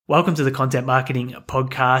Welcome to the Content Marketing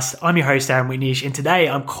Podcast. I'm your host, Aaron Whitnish, and today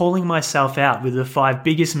I'm calling myself out with the 5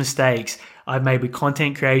 biggest mistakes I've made with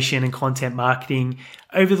content creation and content marketing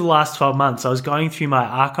over the last 12 months. I was going through my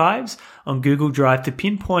archives on Google Drive to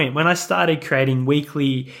pinpoint when I started creating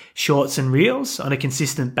weekly shorts and reels on a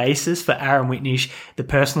consistent basis for Aaron Whitnish, the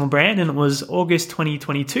personal brand, and it was August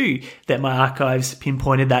 2022 that my archives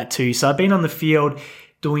pinpointed that to. So I've been on the field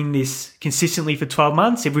doing this consistently for 12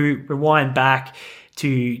 months. If we rewind back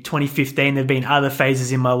to 2015, there have been other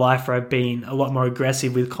phases in my life where I've been a lot more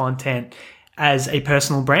aggressive with content as a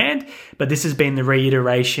personal brand, but this has been the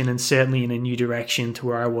reiteration and certainly in a new direction to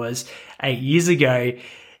where I was 8 years ago.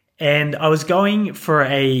 And I was going for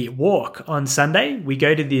a walk on Sunday. We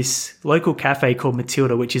go to this local cafe called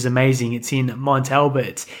Matilda, which is amazing. It's in Mont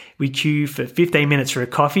Albert. We queue for 15 minutes for a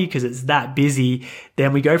coffee because it's that busy.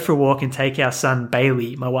 Then we go for a walk and take our son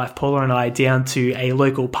Bailey, my wife Paula, and I down to a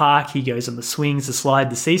local park. He goes on the swings, the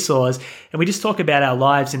slide, the seesaws, and we just talk about our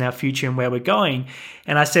lives and our future and where we're going.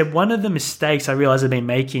 And I said, one of the mistakes I realize I've been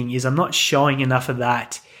making is I'm not showing enough of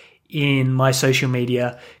that in my social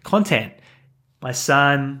media content. My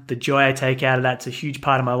son, the joy I take out of that's a huge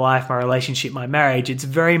part of my life, my relationship, my marriage. It's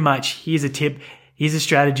very much, here's a tip, here's a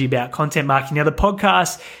strategy about content marketing. Now, the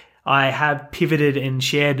podcast, I have pivoted and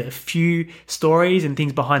shared a few stories and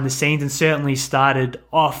things behind the scenes, and certainly started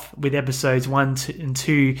off with episodes 1 and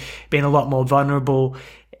 2 being a lot more vulnerable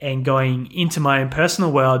and going into my own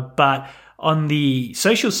personal world. But on the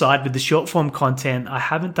social side with the short form content, I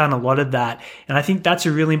haven't done a lot of that. And I think that's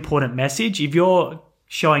a really important message. If you're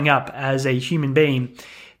showing up as a human being,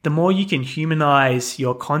 the more you can humanize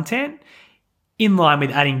your content in line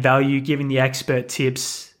with adding value, giving the expert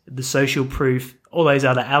tips, the social proof, all those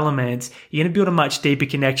other elements, you're going to build a much deeper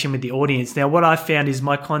connection with the audience. Now, what I've found is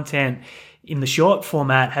my content in the short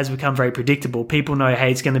format has become very predictable. People know,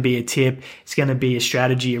 hey, it's going to be a tip, it's going to be a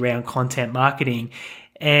strategy around content marketing.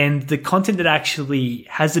 And the content that actually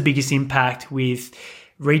has the biggest impact with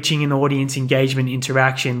reaching an audience, engagement,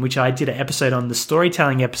 interaction, which I did an episode on, the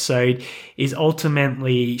storytelling episode, is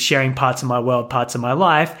ultimately sharing parts of my world, parts of my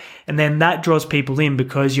life. And then that draws people in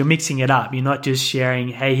because you're mixing it up. You're not just sharing,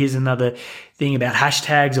 hey, here's another thing about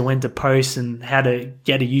hashtags or when to post and how to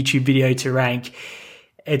get a YouTube video to rank.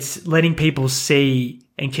 It's letting people see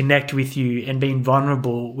and connect with you and being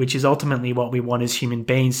vulnerable, which is ultimately what we want as human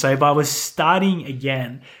beings. So if I was starting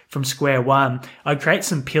again from square one, I'd create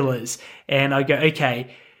some pillars and I go,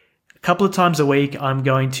 okay, a couple of times a week, I'm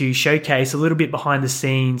going to showcase a little bit behind the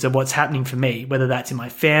scenes of what's happening for me, whether that's in my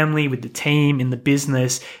family, with the team, in the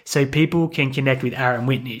business, so people can connect with Aaron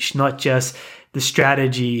Whitnish, not just the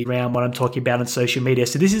strategy around what I'm talking about on social media.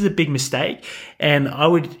 So this is a big mistake. And I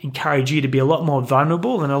would encourage you to be a lot more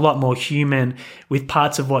vulnerable and a lot more human with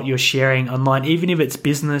parts of what you're sharing online, even if it's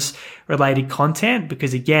business related content,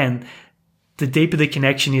 because again, the deeper the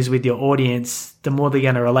connection is with your audience, the more they're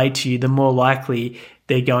going to relate to you, the more likely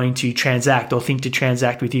they're going to transact or think to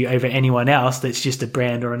transact with you over anyone else that's just a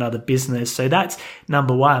brand or another business. So that's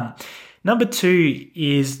number one. Number 2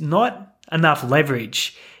 is not enough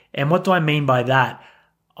leverage. And what do I mean by that?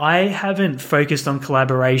 I haven't focused on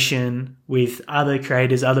collaboration with other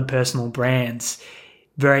creators, other personal brands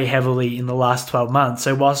very heavily in the last 12 months.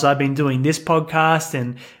 So whilst I've been doing this podcast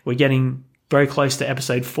and we're getting very close to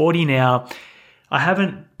episode 40 now, I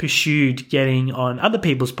haven't pursued getting on other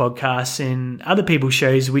people's podcasts and other people's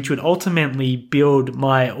shows, which would ultimately build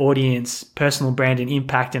my audience, personal brand and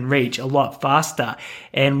impact and reach a lot faster.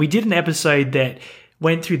 And we did an episode that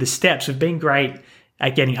went through the steps. We've been great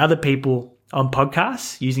at getting other people on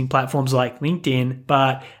podcasts using platforms like LinkedIn,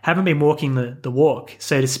 but haven't been walking the walk,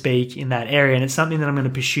 so to speak, in that area. And it's something that I'm going to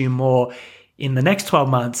pursue more in the next 12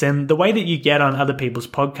 months. And the way that you get on other people's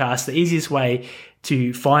podcasts, the easiest way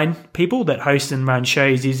to find people that host and run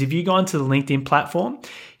shows is if you go onto the LinkedIn platform,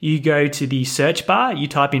 you go to the search bar, you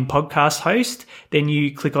type in podcast host, then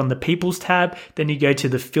you click on the people's tab, then you go to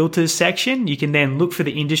the filters section. You can then look for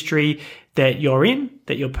the industry that you're in,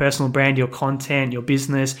 that your personal brand, your content, your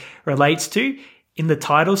business relates to. In the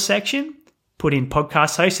title section, put in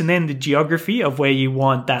podcast host and then the geography of where you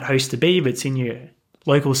want that host to be. If it's in your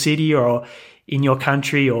local city or in your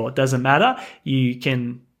country or it doesn't matter, you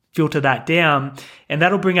can filter that down and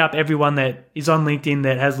that'll bring up everyone that is on LinkedIn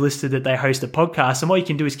that has listed that they host a podcast. And what you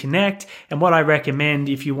can do is connect. And what I recommend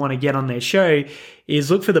if you want to get on their show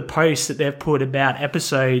is look for the posts that they've put about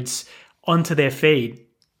episodes onto their feed.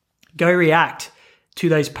 Go react to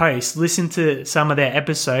those posts, listen to some of their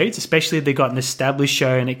episodes, especially if they've got an established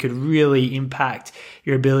show and it could really impact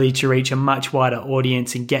your ability to reach a much wider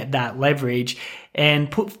audience and get that leverage, and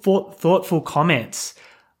put thoughtful comments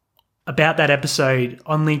about that episode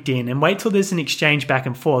on LinkedIn and wait till there's an exchange back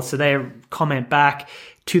and forth. So they comment back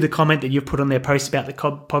to the comment that you've put on their post about the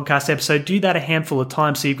podcast episode. Do that a handful of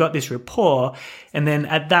times so you've got this rapport. And then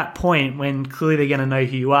at that point, when clearly they're going to know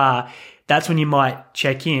who you are, that's when you might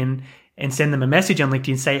check in and send them a message on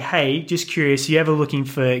LinkedIn, say, hey, just curious, are you ever looking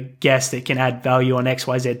for guests that can add value on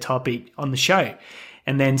XYZ topic on the show?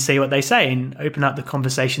 And then see what they say and open up the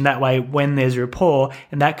conversation that way when there's rapport.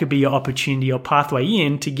 And that could be your opportunity or pathway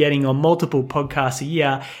in to getting on multiple podcasts a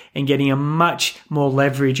year and getting a much more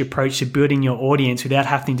leverage approach to building your audience without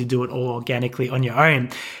having to do it all organically on your own.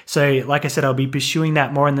 So like I said, I'll be pursuing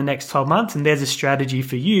that more in the next 12 months. And there's a strategy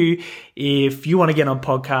for you if you want to get on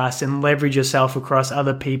podcasts and leverage yourself across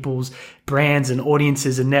other people's brands and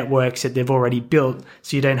audiences and networks that they've already built,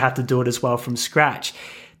 so you don't have to do it as well from scratch.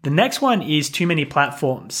 The next one is too many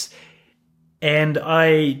platforms. And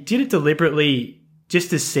I did it deliberately just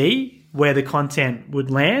to see where the content would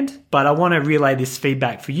land, but I want to relay this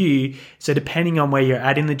feedback for you. So depending on where you're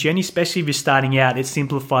at in the journey, especially if you're starting out, it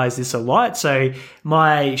simplifies this a lot. So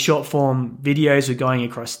my short form videos are going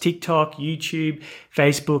across TikTok, YouTube,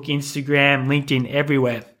 Facebook, Instagram, LinkedIn,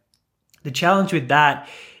 everywhere. The challenge with that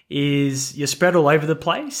is you're spread all over the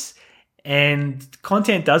place. And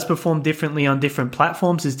content does perform differently on different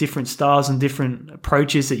platforms. There's different styles and different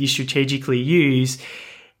approaches that you strategically use.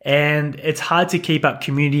 And it's hard to keep up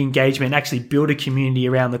community engagement and actually build a community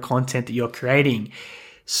around the content that you're creating.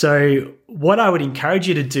 So what I would encourage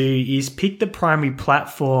you to do is pick the primary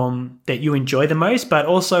platform that you enjoy the most, but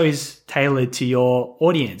also is tailored to your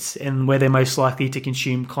audience and where they're most likely to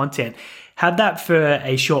consume content. Have that for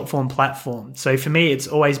a short form platform. So for me, it's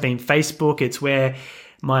always been Facebook. It's where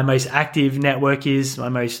my most active network is, my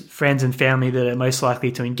most friends and family that are most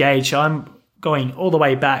likely to engage. So I'm going all the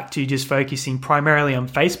way back to just focusing primarily on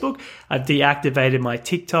Facebook. I've deactivated my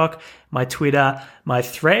TikTok, my Twitter, my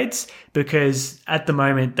Threads, because at the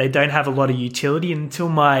moment they don't have a lot of utility. And until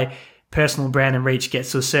my personal brand and reach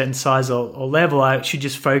gets to a certain size or level, I should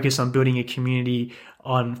just focus on building a community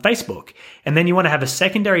on Facebook. And then you want to have a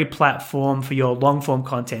secondary platform for your long form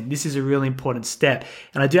content. This is a really important step.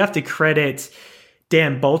 And I do have to credit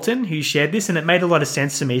Dan Bolton, who shared this, and it made a lot of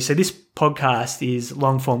sense to me. So this podcast is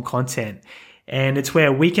long form content, and it's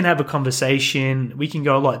where we can have a conversation. We can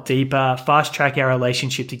go a lot deeper, fast track our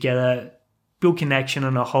relationship together, build connection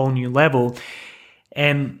on a whole new level.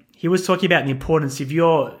 And he was talking about the importance, if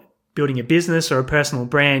you're building a business or a personal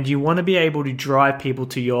brand, you want to be able to drive people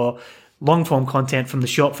to your long form content from the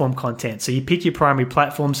short form content. So you pick your primary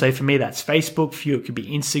platform. So for me, that's Facebook. For you, it could be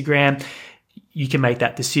Instagram. You can make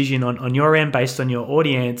that decision on your end based on your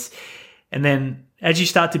audience. And then as you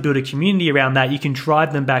start to build a community around that, you can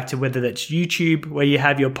drive them back to whether that's YouTube, where you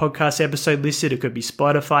have your podcast episode listed. It could be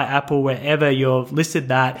Spotify, Apple, wherever you've listed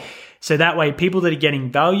that. So that way, people that are getting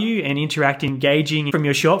value and interacting, engaging from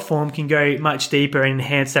your short form can go much deeper and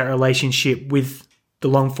enhance that relationship with the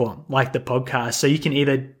long form, like the podcast. So you can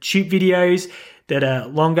either shoot videos that are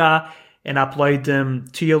longer and upload them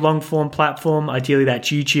to your long form platform. Ideally, that's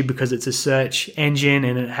YouTube because it's a search engine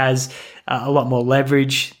and it has a lot more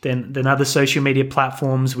leverage than other social media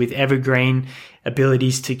platforms with evergreen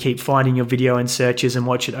abilities to keep finding your video in searches and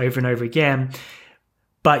watch it over and over again.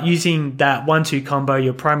 But using that 1-2 combo,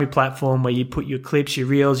 your primary platform where you put your clips, your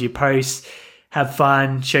reels, your posts, have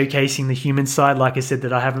fun, showcasing the human side, like I said,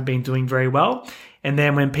 that I haven't been doing very well. And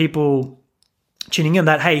then when people tuning in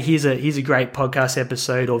that, hey, here's a great podcast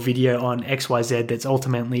episode or video on XYZ that's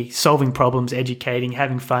ultimately solving problems, educating,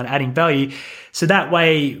 having fun, adding value. So that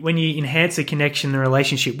way, when you enhance the connection and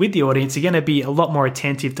relationship with the audience, you're going to be a lot more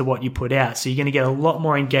attentive to what you put out. So you're going to get a lot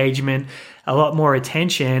more engagement, a lot more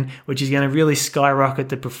attention, which is going to really skyrocket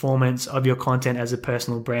the performance of your content as a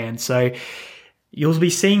personal brand. So you'll be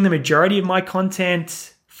seeing the majority of my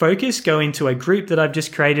content focus go into a group that I've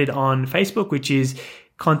just created on Facebook, which is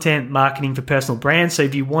Content Marketing for Personal Brands. So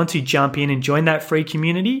if you want to jump in and join that free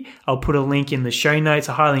community, I'll put a link in the show notes.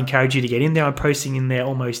 I highly encourage you to get in there. I'm posting in there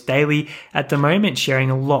almost daily at the moment,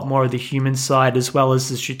 sharing a lot more of the human side as well as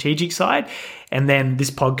the strategic side. And then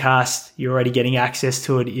this podcast, you're already getting access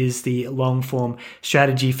to it, is the long form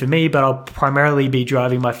strategy for me, but I'll primarily be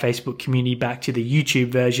driving my Facebook community back to the YouTube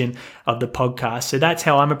version of the podcast. So that's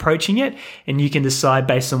how I'm approaching it. And you can decide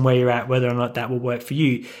based on where you're at, whether or not that will work for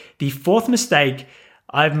you. The fourth mistake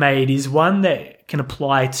I've made is one that can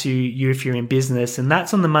apply to you if you're in business, and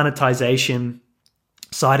that's on the monetization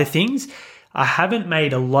side of things. I haven't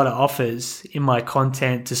made a lot of offers in my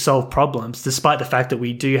content to solve problems, despite the fact that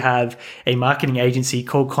we do have a marketing agency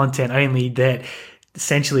called Content Only that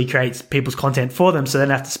essentially creates people's content for them, so they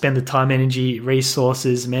don't have to spend the time, energy,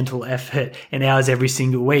 resources, mental effort, and hours every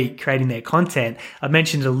single week creating their content. I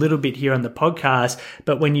mentioned it a little bit here on the podcast,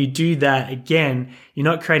 but when you do that, again, you're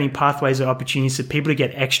not creating pathways or opportunities for people to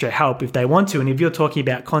get extra help if they want to. And if you're talking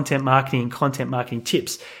about content marketing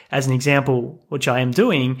tips, as an example, which I am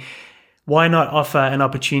doing, why not offer an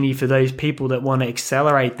opportunity for those people that want to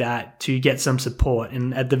accelerate that to get some support?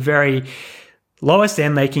 And at the very lowest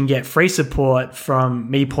end, they can get free support from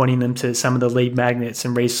me pointing them to some of the lead magnets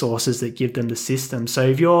and resources that give them the system. So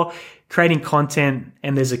if you're creating content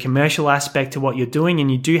and there's a commercial aspect to what you're doing and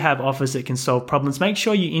you do have offers that can solve problems, make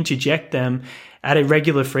sure you interject them at a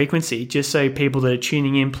regular frequency, just so people that are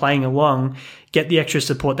tuning in, playing along, get the extra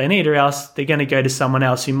support they need, or else they're going to go to someone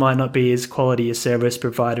else who might not be as quality a service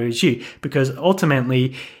provider as you. Because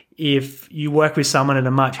ultimately, if you work with someone at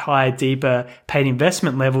a much higher, deeper paid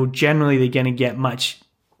investment level, generally they're going to get much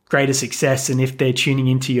greater success than if they're tuning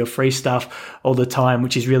into your free stuff all the time,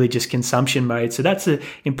 which is really just consumption mode. So that's an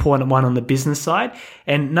important one on the business side.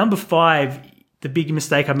 And number 5, the big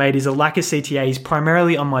mistake I made is a lack of CTAs,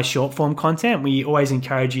 primarily on my short form content. We always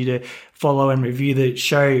encourage you to follow and review the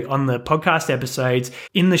show on the podcast episodes.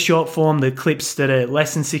 In the short form, the clips that are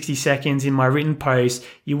less than 60 seconds in my written post,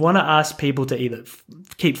 you want to ask people to either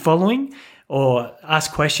keep following or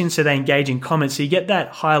ask questions so they engage in comments. So you get that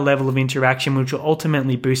higher level of interaction, which will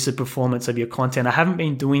ultimately boost the performance of your content. I haven't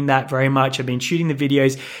been doing that very much. I've been shooting the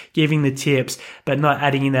videos, giving the tips, but not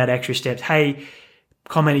adding in that extra steps. Hey,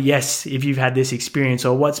 comment a yes if you've had this experience,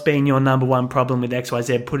 or what's been your number one problem with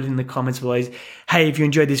XYZ. Put it in the comments below. Hey, if you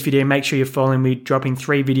enjoyed this video, make sure you're following me, dropping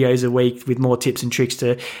 3 videos a week with more tips and tricks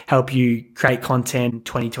to help you create content in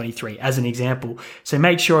 2023, as an example. So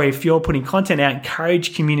make sure if you're putting content out,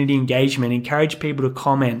 encourage community engagement, encourage people to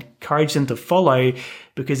comment, encourage them to follow,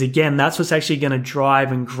 because again, that's what's actually going to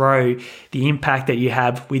drive and grow the impact that you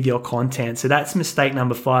have with your content. So that's mistake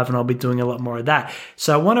number 5, and I'll be doing a lot more of that.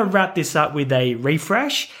 So I want to wrap this up with a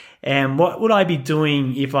refresh. And what would I be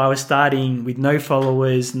doing if I was starting with no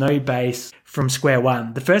followers, no base, from square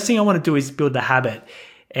one? The first thing I want to do is build the habit.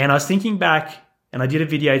 And I was thinking back, and I did a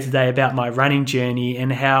video today about my running journey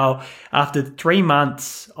and how after 3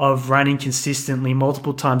 months of running consistently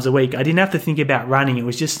multiple times a week, I didn't have to think about running. It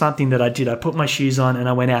was just something that I did. I put my shoes on and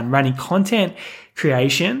I went out and running. Content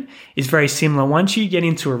creation is very similar. Once you get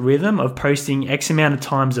into a rhythm of posting X amount of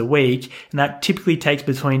times a week, and that typically takes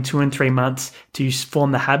between 2 and 3 months to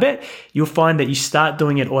form the habit, you'll find that you start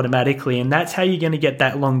doing it automatically. And that's how you're going to get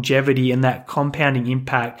that longevity and that compounding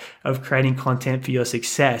impact of creating content for your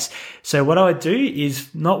success. So what I would do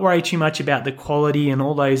is not worry too much about the quality and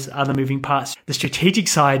all those other moving parts, the strategic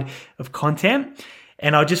side of content,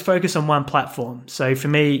 and I'll just focus on one platform. So for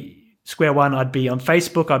me, square one, I'd be on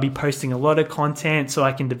Facebook. I'd be posting a lot of content so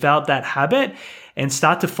I can develop that habit and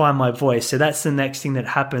start to find my voice. So that's the next thing that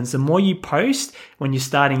happens. The more you post when you're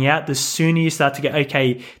starting out, the sooner you start to go,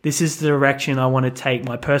 okay, this is the direction I want to take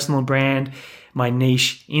my personal brand, my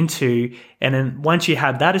niche into. And then once you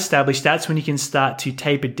have that established, that's when you can start to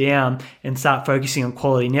taper down and start focusing on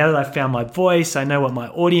quality. Now that I've found my voice, I know what my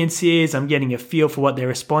audience is, I'm getting a feel for what they're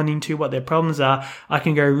responding to, what their problems are, I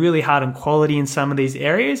can go really hard on quality in some of these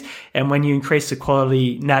areas. And when you increase the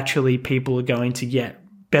quality, naturally people are going to get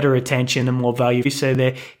better attention and more value, so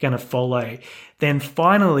they're going to follow. Then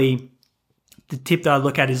finally, the tip that I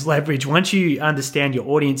look at is leverage. Once you understand your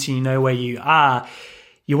audience and you know where you are,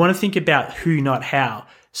 you want to think about who, not how.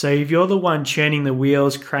 So if you're the one churning the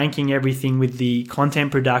wheels, cranking everything with the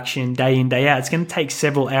content production day in, day out, it's going to take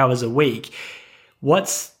several hours a week.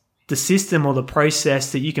 What's the system or the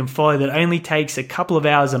process that you can follow that only takes a couple of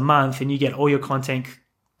hours a month and you get all your content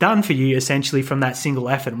done for you essentially from that single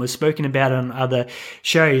effort? And we've spoken about it on other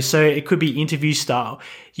shows. So it could be interview style.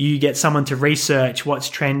 You get someone to research what's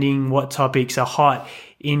trending, what topics are hot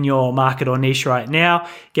in your market or niche right now,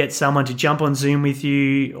 get someone to jump on Zoom with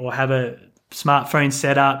you or have a smartphone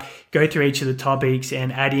set up, go through each of the topics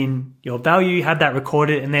and add in your value, have that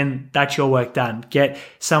recorded, and then that's your work done. Get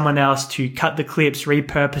someone else to cut the clips,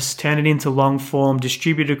 repurpose, turn it into long form,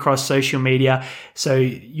 distribute it across social media. So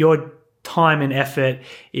your time and effort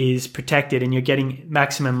is protected and you're getting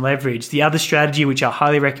maximum leverage. The other strategy, which I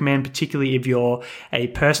highly recommend, particularly if you're a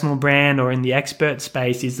personal brand or in the expert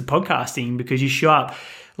space, is the podcasting, because you show up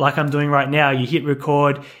like I'm doing right now. You hit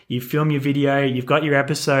record, you film your video, you've got your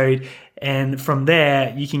episode, and from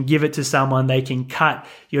there, you can give it to someone. They can cut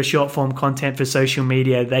your short form content for social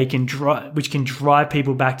media. They can which can drive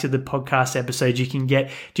people back to the podcast episodes. You can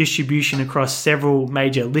get distribution across several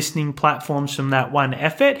major listening platforms from that one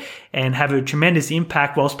effort and have a tremendous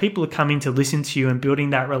impact whilst people are coming to listen to you and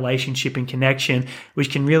building that relationship and connection,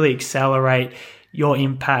 which can really accelerate your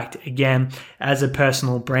impact again as a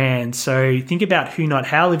personal brand. So think about who, not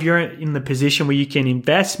how. If you're in the position where you can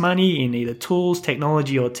invest money in either tools,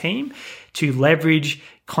 technology, or team to leverage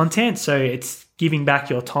content, so it's giving back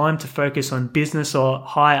your time to focus on business or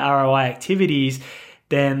high ROI activities,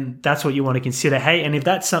 then that's what you want to consider. Hey, and if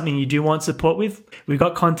that's something you do want support with, we've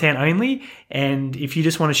got content only. And if you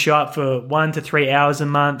just want to show up for 1 to 3 hours a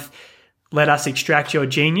month, let us extract your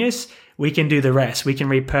genius. We can do the rest. We can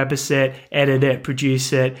repurpose it, edit it,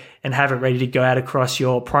 produce it, and have it ready to go out across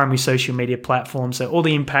your primary social media platform. So all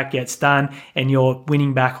the impact gets done and you're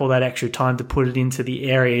winning back all that extra time to put it into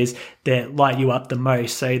the areas that light you up the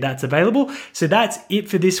most. So that's available. So that's it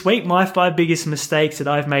for this week. My 5 biggest mistakes that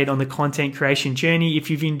I've made on the content creation journey.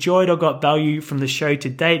 If you've enjoyed or got value from the show to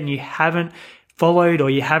date and you haven't followed or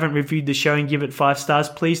you haven't reviewed the show and give it 5 stars,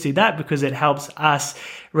 please do that, because it helps us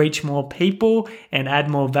reach more people and add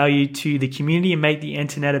more value to the community and make the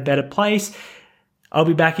internet a better place. I'll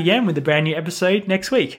be back again with a brand new episode next week.